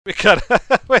We got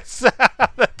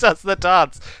that does the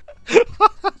dance.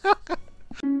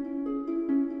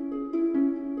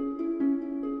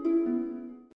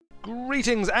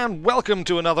 Greetings and welcome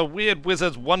to another Weird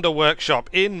Wizards Wonder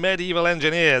Workshop in Medieval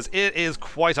Engineers. It is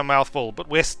quite a mouthful, but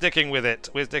we're sticking with it.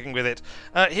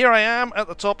 Here I am at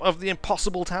the top of the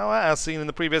Impossible Tower, as seen in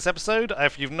the previous episode.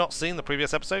 If you've not seen the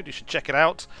previous episode, you should check it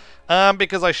out,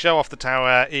 because I show off the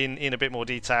tower in a bit more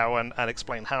detail and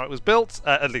explain how it was built,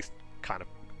 at least kind of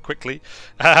quickly,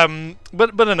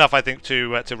 but enough, I think, to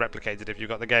replicate it if you've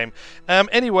got the game.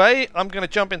 Anyway, I'm going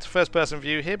to jump into first-person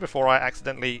view here before I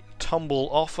accidentally tumble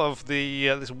off of the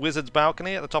this wizard's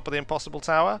balcony at the top of the Impossible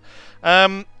Tower.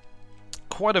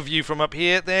 Quite a view from up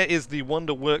here. There is the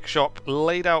Wonder Workshop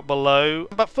laid out below.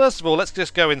 But first of all, let's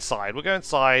just go inside. We'll go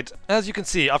inside. As you can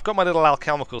see, I've got my little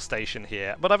alchemical station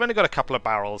here, but I've only got a couple of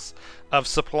barrels of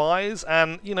supplies,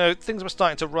 and, you know, things were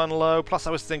starting to run low. Plus,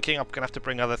 I was thinking I'm going to have to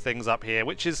bring other things up here,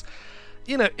 which is,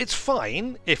 you know, it's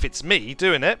fine if it's me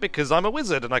doing it, because I'm a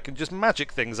wizard and I can just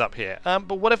magic things up here.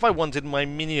 But what if I wanted my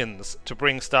minions to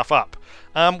bring stuff up?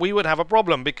 We would have a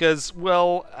problem because,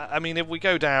 well, I mean, if we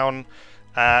go down...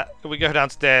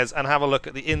 downstairs and have a look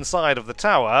at the inside of the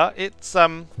tower, it's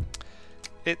not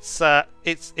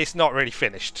really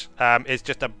finished. It's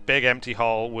just a big empty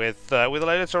hole with a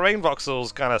load of terrain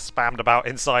voxels kind of spammed about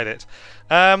inside it.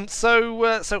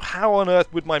 So how on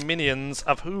earth would my minions,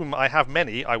 of whom I have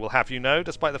many, I will have you know,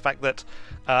 despite the fact that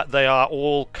they are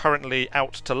all currently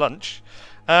out to lunch,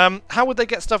 how would they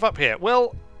get stuff up here?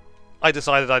 Well, I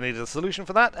decided I needed a solution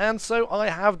for that, and so I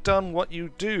have done what you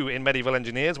do in Medieval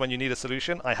Engineers when you need a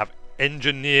solution. I have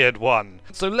engineered one.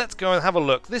 So let's go and have a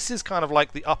look. This is kind of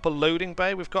like the upper loading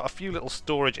bay. We've got a few little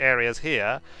storage areas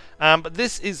here, but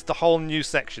this is the whole new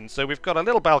section. So we've got a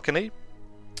little balcony,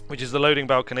 which is the loading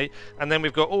balcony, and then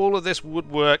we've got all of this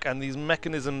woodwork and these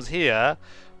mechanisms here,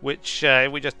 which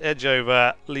if we just edge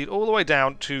over, lead all the way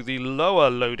down to the lower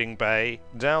loading bay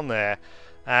down there.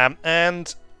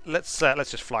 And let's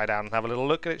just fly down and have a little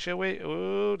look at it, shall we?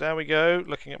 Ooh, there we go,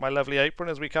 looking at my lovely apron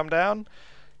as we come down.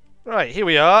 Right, here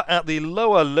we are at the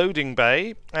lower loading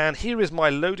bay, and here is my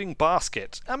loading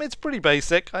basket. I mean, it's pretty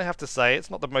basic, I have to say.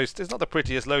 It's not the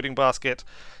prettiest loading basket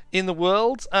in the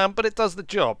world, but it does the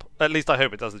job. At least I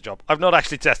hope it does the job. I've not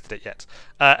actually tested it yet,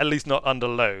 at least not under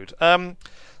load.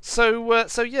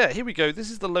 So yeah, here we go. This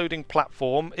is the loading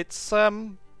platform. It's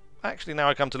actually, now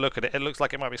I come to look at it, it looks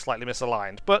like it might be slightly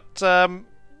misaligned, but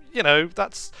you know,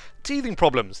 that's teething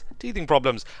problems.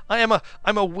 I'm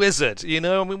a wizard, you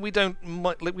know. I mean, we don't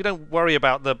worry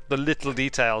about the little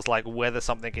details like whether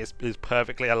something is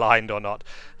perfectly aligned or not.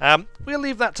 We'll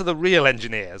leave that to the real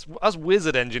engineers. Us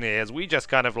wizard engineers, we just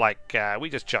kind of like we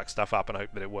just chuck stuff up and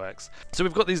hope that it works. So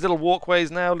we've got these little walkways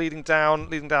now leading down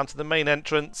to the main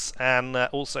entrance, and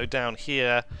also down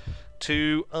here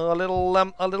to our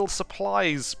little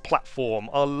supplies platform,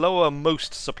 our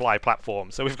lowermost supply platform.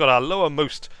 So we've got our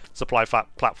lowermost supply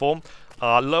platform,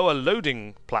 our lower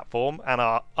loading platform, and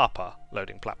our upper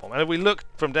loading platform. And if we look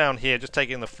from down here, just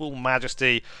taking the full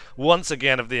majesty once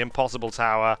again of the Impossible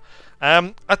Tower,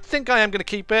 I think I am going to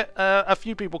keep it. A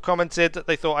few people commented that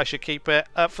they thought I should keep it.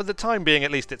 For the time being,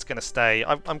 at least, it's going to stay.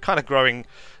 I'm kind of growing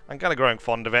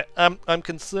fond of it. I'm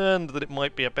concerned that it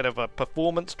might be a bit of a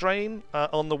performance drain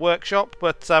on the workshop,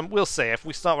 but we'll see. If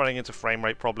we start running into frame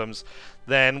rate problems,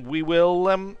 then we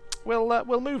will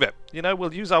we'll move it. You know,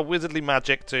 we'll use our wizardly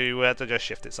magic to just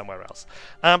shift it somewhere else.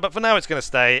 But for now, it's going to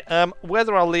stay.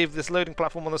 Whether I'll leave this loading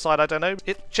platform on the side, I don't know.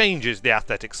 It changes the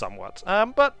aesthetic somewhat.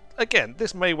 But again,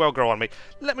 this may well grow on me.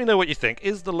 Let me know what you think.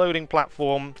 Is the loading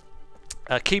platform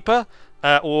a keeper?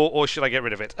 Or should I get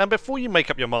rid of it? And before you make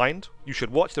up your mind, you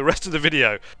should watch the rest of the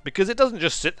video, because it doesn't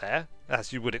just sit there,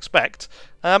 as you would expect.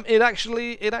 It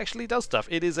actually does stuff.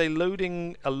 It is a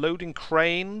loading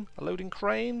crane.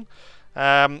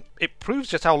 It proves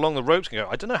just how long the ropes can go.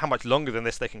 I don't know how much longer than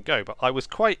this they can go, but I was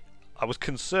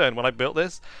concerned when I built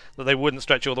this that they wouldn't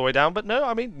stretch all the way down, but no,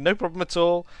 I mean, no problem at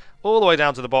all the way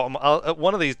down to the bottom.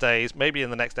 One of these days, maybe in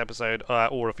the next episode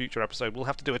or a future episode, we'll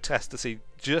have to do a test to see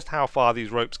just how far these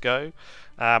ropes go,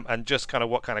 and just kind of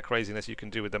what kind of craziness you can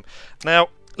do with them. Now,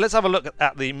 let's have a look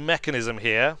at the mechanism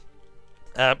here,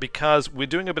 because we're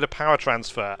doing a bit of power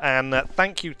transfer, and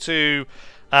thank you to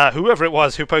whoever it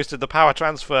was who posted the power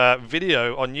transfer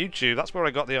video on YouTube. That's where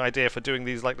I got the idea for doing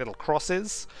these like little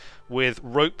crosses with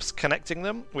ropes connecting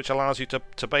them, which allows you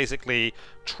to basically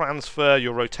transfer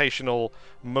your rotational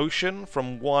motion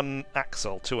from one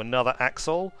axle to another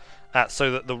axle,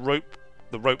 so that the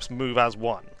ropes move as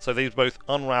one. So these both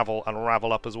unravel and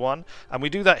ravel up as one. And we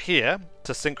do that here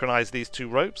to synchronize these two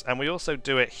ropes, and we also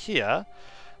do it here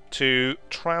to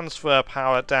transfer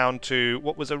power down to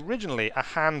what was originally a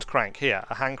hand crank here,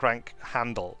 a hand crank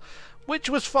handle, which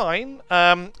was fine.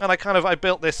 And I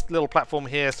built this little platform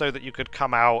here so that you could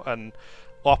come out and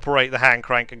operate the hand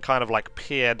crank and kind of like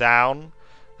peer down.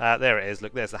 There it is.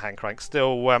 Look, there's the hand crank.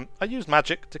 Still, I used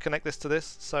magic to connect this to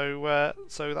this, so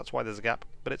that's why there's a gap.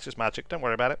 But it's just magic. Don't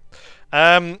worry about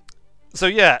it. So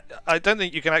yeah, I don't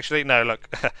think you can actually. No, look,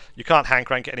 you can't hand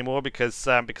crank it anymore because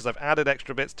I've added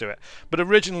extra bits to it. But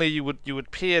originally, you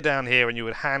would peer down here and you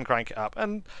would hand crank it up,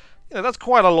 and that's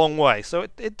quite a long way. So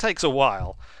it takes a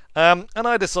while. And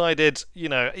I decided,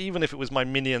 even if it was my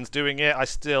minions doing it, I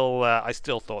still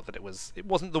thought that it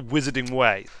wasn't the wizarding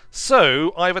way.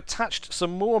 So I've attached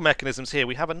some more mechanisms here.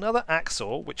 We have another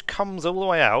axle which comes all the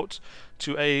way out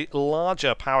to a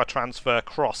larger power transfer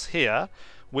cross here,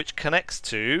 which connects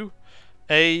to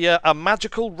a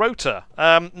magical rotor.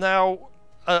 Now,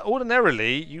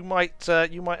 ordinarily, you might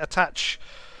attach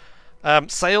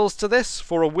sails to this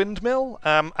for a windmill,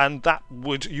 and that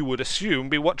you would assume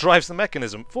be what drives the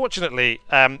mechanism. Fortunately,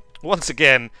 once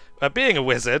again, being a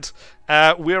wizard,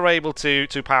 we're able to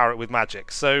power it with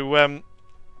magic. So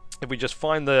if we just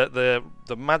find the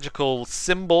magical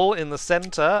symbol in the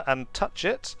center and touch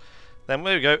it, then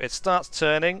there we go. It starts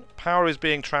turning. Power is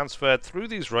being transferred through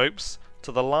these ropes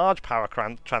to the large power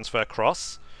transfer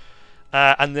cross,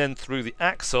 and then through the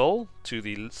axle to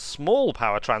the small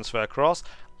power transfer cross,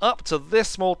 up to this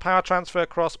small power transfer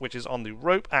cross, which is on the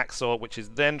rope axle, which is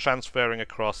then transferring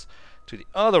across to the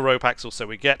other rope axle, so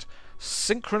we get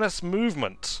synchronous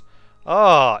movement.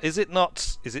 Ah, is it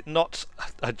not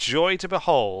a joy to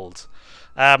behold?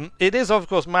 It is, of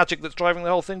course, magic that's driving the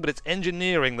whole thing, but it's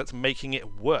engineering that's making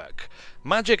it work.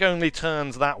 Magic only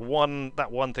turns that one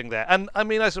thing there. And I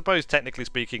mean, I suppose, technically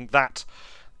speaking, that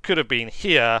could have been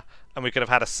here, and we could have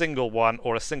had a single one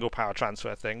or a single power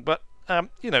transfer thing. But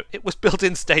it was built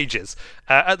in stages.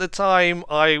 At the time,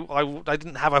 I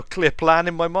didn't have a clear plan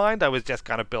in my mind. I was just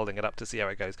kind of building it up to see how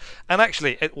it goes. And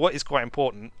actually, what is quite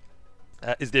important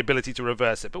is the ability to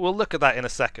reverse it, but we'll look at that in a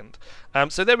second.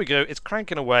 So there we go, it's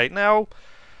cranking away. Now,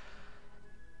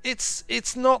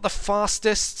 it's not the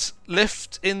fastest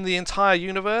lift in the entire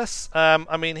universe.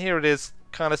 I mean, here it is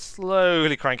kind of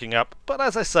slowly cranking up, but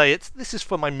as I say, this is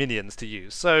for my minions to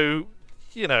use, so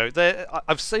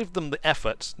I've saved them the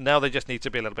effort. Now they just need to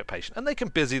be a little bit patient, and they can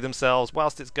busy themselves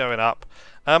whilst it's going up.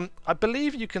 I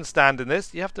believe you can stand in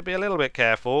this. You have to be a little bit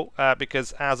careful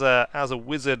because as a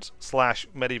wizard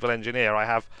 / medieval engineer, I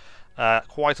have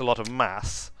quite a lot of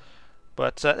mass.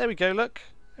 But there we go. Look,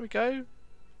 there we go.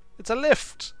 It's a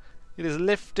lift. It is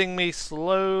lifting me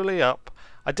slowly up.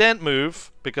 I daren't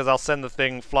move because I'll send the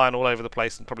thing flying all over the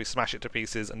place and probably smash it to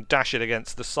pieces and dash it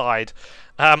against the side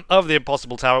of the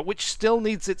Impossible Tower, which still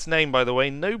needs its name, by the way.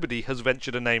 Nobody has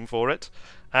ventured a name for it.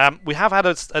 We have had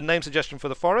a name suggestion for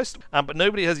the forest, but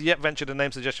nobody has yet ventured a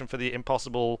name suggestion for the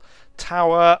Impossible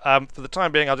Tower. For the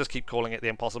time being, I'll just keep calling it the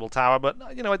Impossible Tower, but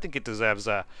I think it deserves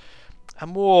a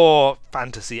more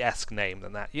fantasy-esque name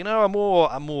than that. A more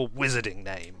wizarding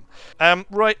name.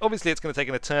 Right, obviously it's going to take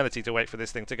an eternity to wait for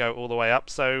this thing to go all the way up,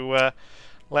 so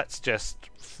let's just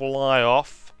fly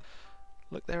off.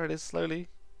 Look, there it is, slowly,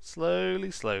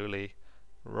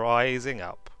 rising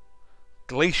up.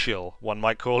 Glacial, one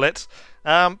might call it,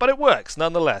 but it works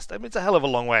nonetheless. I mean, it's a hell of a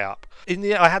long way up.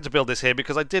 I had to build this here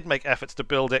because I did make efforts to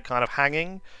build it kind of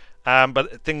hanging,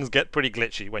 but things get pretty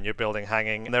glitchy when you're building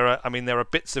hanging. There are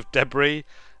bits of debris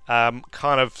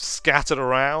kind of scattered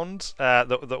around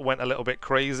that went a little bit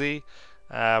crazy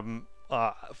from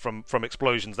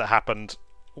explosions that happened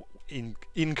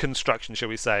in construction, shall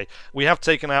we say. We have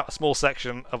taken out a small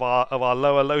section of our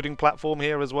lower loading platform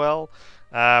here as well,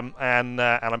 and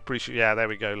I'm pretty sure. Yeah, there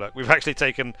we go. Look, we've actually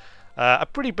taken a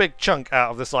pretty big chunk out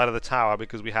of the side of the tower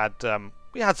because we had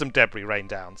some debris rain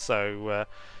down. So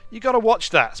you got to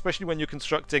watch that, especially when you're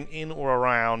constructing in or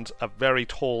around a very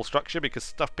tall structure, because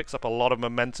stuff picks up a lot of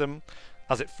momentum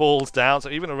as it falls down. So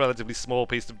even a relatively small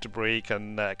piece of debris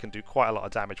can do quite a lot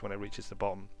of damage when it reaches the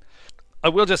bottom. I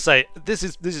will just say, this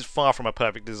is far from a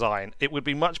perfect design. It would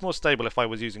be much more stable if I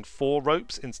was using 4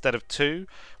 ropes instead of 2,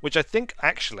 which I think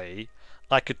actually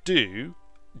I could do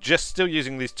just still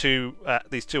using these two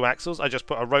axles. I just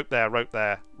put a rope there, rope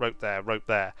there, rope there, rope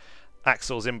there,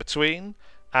 axles in between.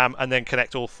 And then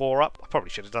connect all 4 up. I probably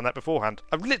should have done that beforehand.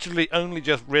 I've literally only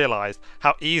just realised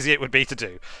how easy it would be to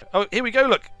do. Oh, here we go,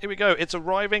 look. Here we go. It's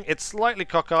arriving. It's slightly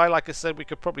cockeye. Like I said, we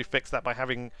could probably fix that by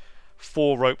having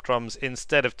 4 rope drums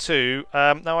instead of 2.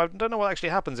 Now, I don't know what actually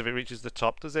happens if it reaches the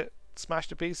top. Does it smash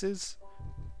to pieces?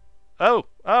 Oh,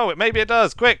 maybe it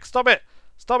does. Quick, stop it.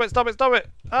 Stop it, stop it, stop it.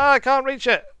 Ah, I can't reach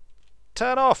it.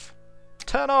 Turn off.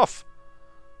 Turn off.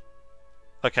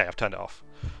 Okay, I've turned it off.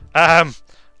 Oh,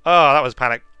 that was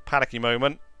panicky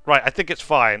moment. Right, I think it's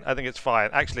fine. I think it's fine.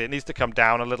 Actually, it needs to come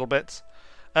down a little bit.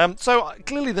 So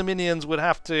clearly the minions would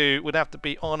have to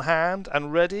be on hand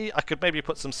and ready. I could maybe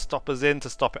put some stoppers in to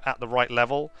stop it at the right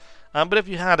level. But if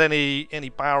you had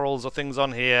any barrels or things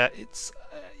on here,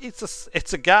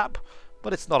 it's a gap,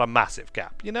 but it's not a massive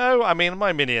gap. You know, I mean,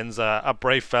 my minions are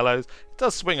brave fellows. It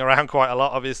does swing around quite a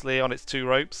lot, obviously, on its 2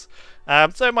 ropes.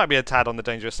 So it might be a tad on the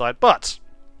dangerous side, but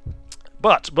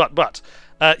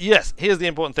yes, here's the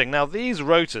important thing. Now, these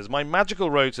rotors, my magical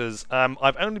rotors,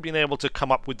 I've only been able to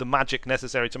come up with the magic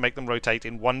necessary to make them rotate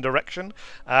in one direction.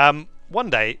 One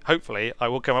day, hopefully, I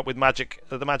will come up with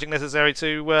the magic necessary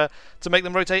to make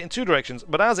them rotate in 2 directions.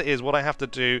 But as it is, what I have to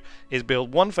do is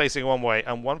build one facing one way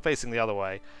and one facing the other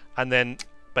way, and then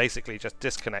basically just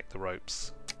disconnect the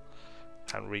ropes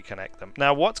and reconnect them.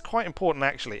 Now, what's quite important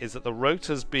actually is that the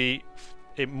rotors be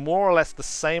in more or less the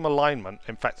same alignment.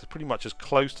 In fact, it's pretty much as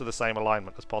close to the same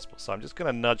alignment as possible. So I'm just going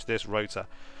to nudge this rotor.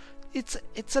 It's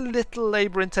a little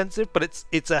labor intensive, but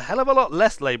it's a hell of a lot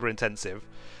less labor intensive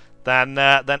than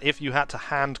if you had to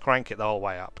hand crank it the whole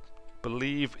way up.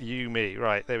 Believe you me.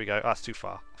 Right, there we go. That's too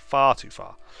far. Far too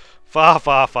far.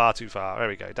 Far too far. There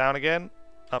we go. Down again.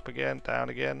 Up again. Down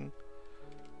again.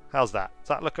 How's that? Does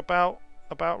that look about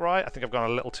right? I think I've gone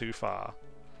a little too far.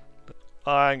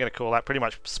 I'm going to call that pretty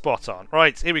much spot on.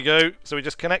 Right, here we go. So we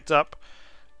just connect up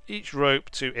each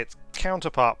rope to its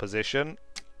counterpart position.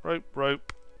 Rope,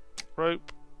 rope,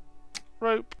 rope,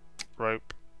 rope,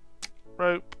 rope,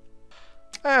 rope,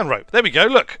 and rope. There we go.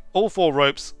 Look, all 4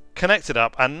 ropes connected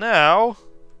up. And now,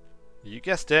 you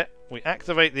guessed it, we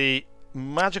activate the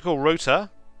magical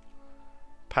rotor.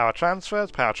 Power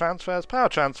transfers, power transfers, power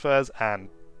transfers, and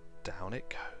down it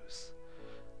goes.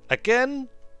 Again,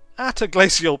 at a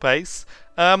glacial pace.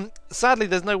 Sadly,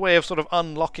 there's no way of sort of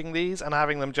unlocking these and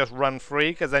having them just run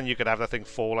free, because then you could have the thing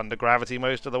fall under gravity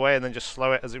most of the way and then just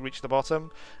slow it as it reached the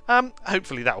bottom.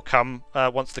 Hopefully that will come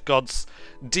once the gods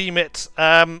deem it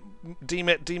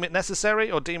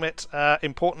necessary, or deem it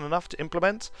important enough to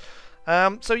implement.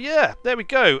 So yeah, there we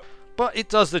go. But it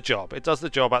does the job. It does the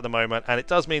job at the moment, and it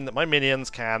does mean that my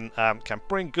minions can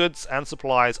bring goods and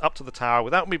supplies up to the tower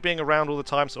without me being around all the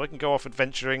time, so I can go off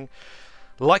adventuring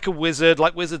like a wizard,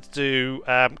 like wizards do,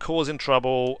 causing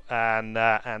trouble and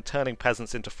turning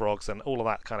peasants into frogs and all of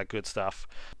that kind of good stuff.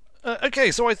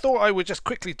 Okay, so I thought I would just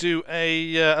quickly do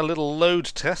a little load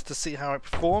test to see how it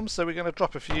performs. So we're going to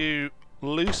drop a few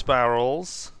loose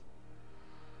barrels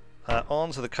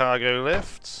onto the cargo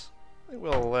lift. I think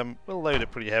we'll load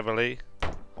it pretty heavily.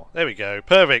 There we go,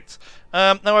 perfect.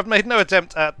 Now I've made no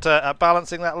attempt at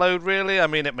balancing that load really. I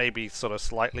mean, it may be sort of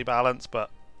slightly balanced,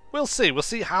 but we'll see. We'll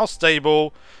see how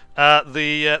stable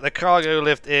the cargo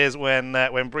lift is when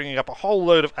bringing up a whole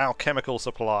load of alchemical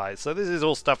supplies. So this is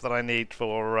all stuff that I need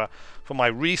for my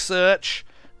research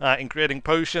in creating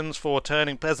potions for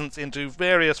turning peasants into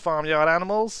various farmyard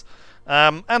animals,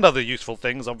 and other useful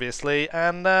things, obviously.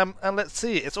 And let's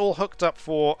see, it's all hooked up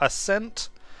for ascent.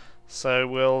 So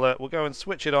we'll go and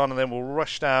switch it on, and then we'll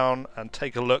rush down and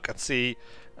take a look and see.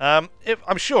 I'm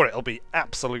sure it'll be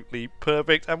absolutely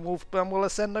perfect, and we'll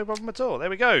ascend no problem at all. There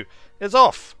we go. It's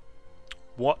off.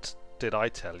 What did I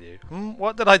tell you?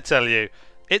 What did I tell you?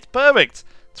 It's perfect.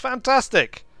 It's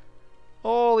fantastic.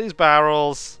 All these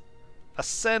barrels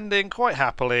ascending quite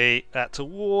happily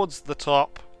towards the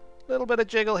top. A little bit of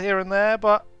jiggle here and there,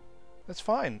 but it's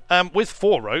fine. With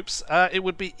 4 ropes, it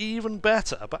would be even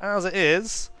better. But as it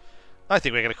is, I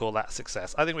think we're going to call that a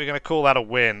success. I think we're going to call that a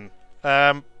win.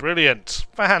 Brilliant.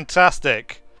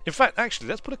 Fantastic. In fact, actually,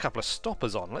 let's put a couple of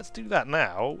stoppers on. Let's do that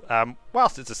now.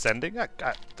 Whilst it's ascending.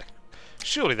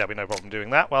 Surely there'll be no problem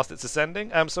doing that whilst it's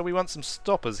ascending. So we want some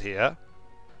stoppers here.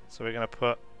 So we're going to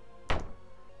put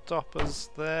stoppers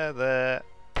there, there,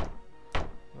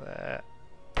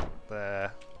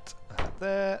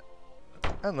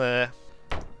 and there.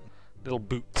 Little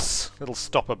boots. Little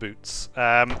stopper boots.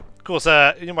 Of course,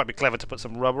 you might be clever to put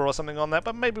some rubber or something on there,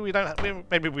 but maybe we don't.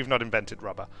 Maybe we've not invented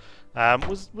rubber.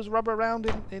 Was rubber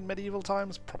around in medieval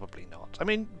times? Probably not. I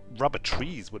mean, rubber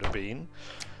trees would have been.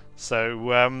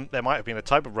 So there might have been a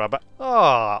type of rubber.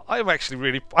 I'm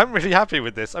really happy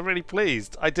with this. I'm really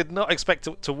pleased. I did not expect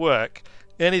it to work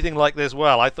anything like this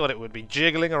well. I thought it would be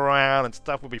jiggling around and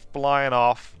stuff would be flying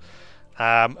off.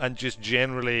 And just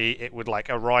generally it would like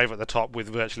arrive at the top with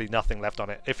virtually nothing left on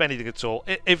it, if anything at all.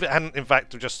 If it hadn't in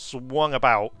fact just swung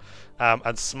about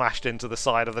and smashed into the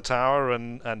side of the tower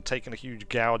and taken a huge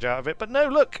gouge out of it. But no,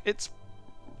 look, it's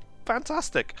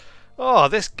fantastic. Oh,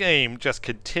 this game just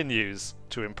continues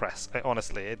to impress.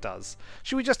 Honestly, it does.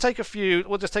 Should we just take a few?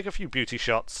 We'll just take a few beauty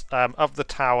shots of the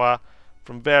tower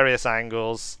from various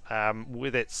angles,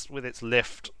 with its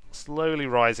lift slowly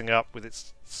rising up with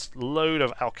its load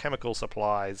of alchemical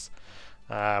supplies.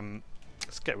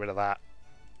 Let's get rid of that.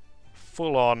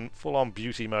 Full on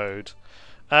beauty mode.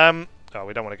 Oh,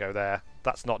 we don't want to go there.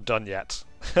 That's not done yet.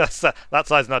 That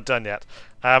side's not done yet.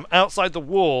 Outside the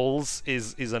walls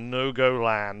is a no-go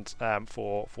land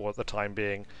for the time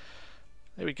being.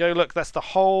 There we go. Look, that's the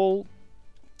whole.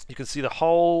 You can see the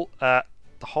whole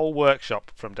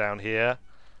workshop from down here.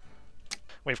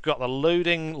 We've got the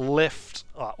loading lift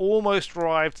almost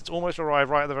arrived. It's almost arrived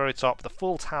right at the very top. The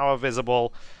full tower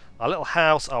visible. Our little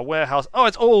house, our warehouse. Oh,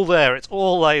 it's all there. It's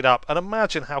all laid up. And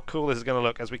imagine how cool this is going to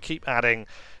look as we keep adding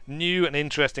new and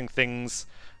interesting things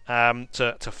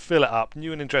to fill it up.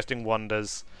 New and interesting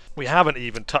wonders. We haven't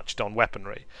even touched on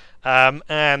weaponry.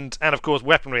 And of course,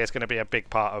 weaponry is going to be a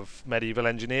big part of medieval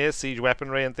engineers, siege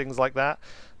weaponry and things like that.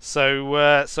 So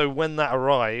when that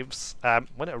arrives,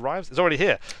 it's already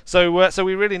here. So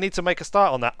we really need to make a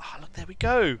start on that. Oh, look, there we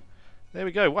go. There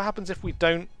we go. What happens if we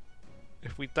don't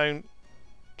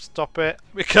stop it?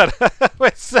 We can.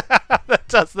 It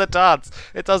does the dance.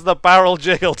 It does the barrel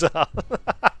jiggle dance.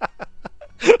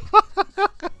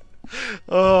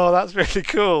 Oh, that's really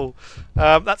cool.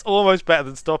 That's almost better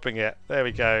than stopping it. There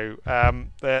we go.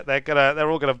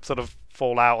 They're all gonna sort of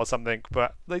fall out or something,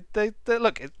 but they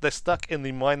look, they're stuck in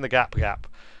the mind the gap.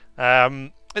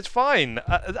 It's fine.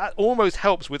 That almost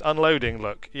helps with unloading.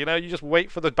 Look, you know, you just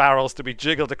wait for the barrels to be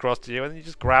jiggled across to you, and you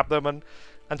just grab them and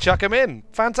chuck them in.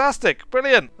 Fantastic,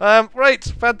 brilliant. Great,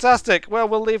 fantastic. Well,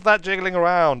 we'll leave that jiggling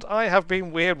around. I have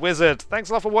been Weird Wizard. Thanks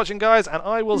a lot for watching, guys, and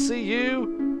I will see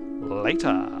you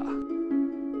later.